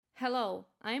Hello,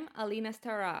 I'm Alina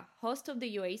Stara, host of the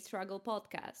UA Struggle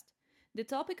podcast. The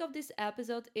topic of this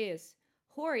episode is: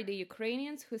 who are the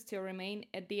Ukrainians who still remain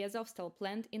at the Azovstal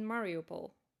plant in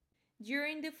Mariupol?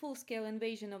 During the full-scale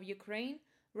invasion of Ukraine,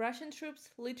 Russian troops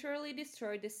literally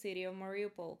destroyed the city of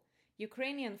Mariupol.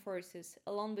 Ukrainian forces,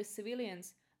 along with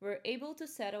civilians, were able to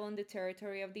settle on the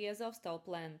territory of the Azovstal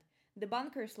plant. The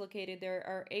bunkers located there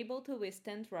are able to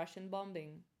withstand Russian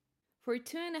bombing. For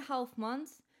 2.5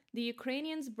 months, the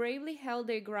Ukrainians bravely held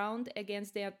their ground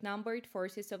against the outnumbered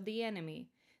forces of the enemy.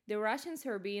 The Russians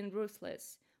are being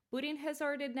ruthless. Putin has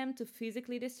ordered them to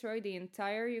physically destroy the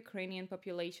entire Ukrainian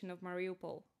population of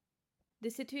Mariupol. The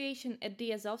situation at the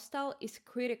Azovstal is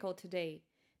critical today.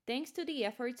 Thanks to the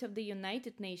efforts of the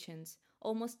United Nations,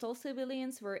 almost all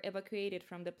civilians were evacuated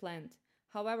from the plant.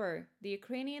 However, the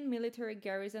Ukrainian military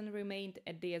garrison remained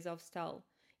at the Azovstal,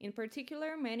 in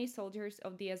particular many soldiers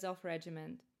of the Azov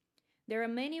regiment. There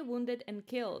are many wounded and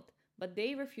killed, but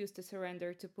they refuse to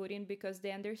surrender to Putin because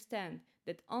they understand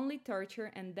that only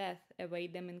torture and death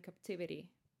await them in captivity.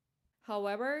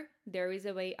 However, there is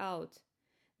a way out.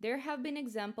 There have been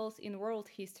examples in world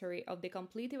history of the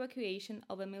complete evacuation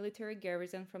of a military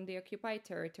garrison from the occupied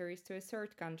territories to a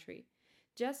third country.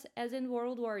 Just as in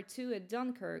World War II at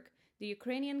Dunkirk, the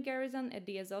Ukrainian garrison at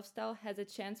the Azovstal has a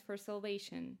chance for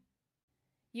salvation.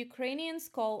 Ukrainians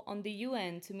call on the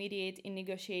UN to mediate in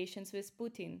negotiations with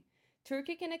Putin.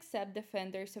 Turkey can accept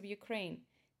defenders of Ukraine,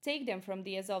 take them from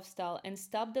the Azovstal and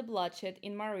stop the bloodshed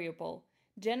in Mariupol.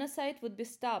 Genocide would be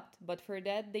stopped, but for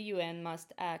that the UN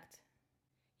must act.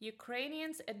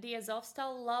 Ukrainians at the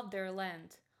Azovstal love their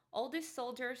land. All these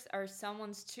soldiers are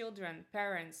someone's children,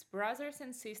 parents, brothers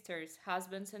and sisters,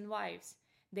 husbands and wives.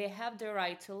 They have the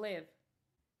right to live.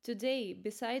 Today,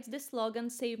 besides the slogan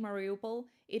Save Mariupol,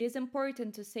 it is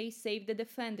important to say Save the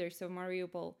defenders of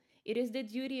Mariupol. It is the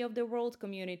duty of the world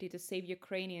community to save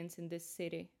Ukrainians in this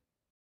city.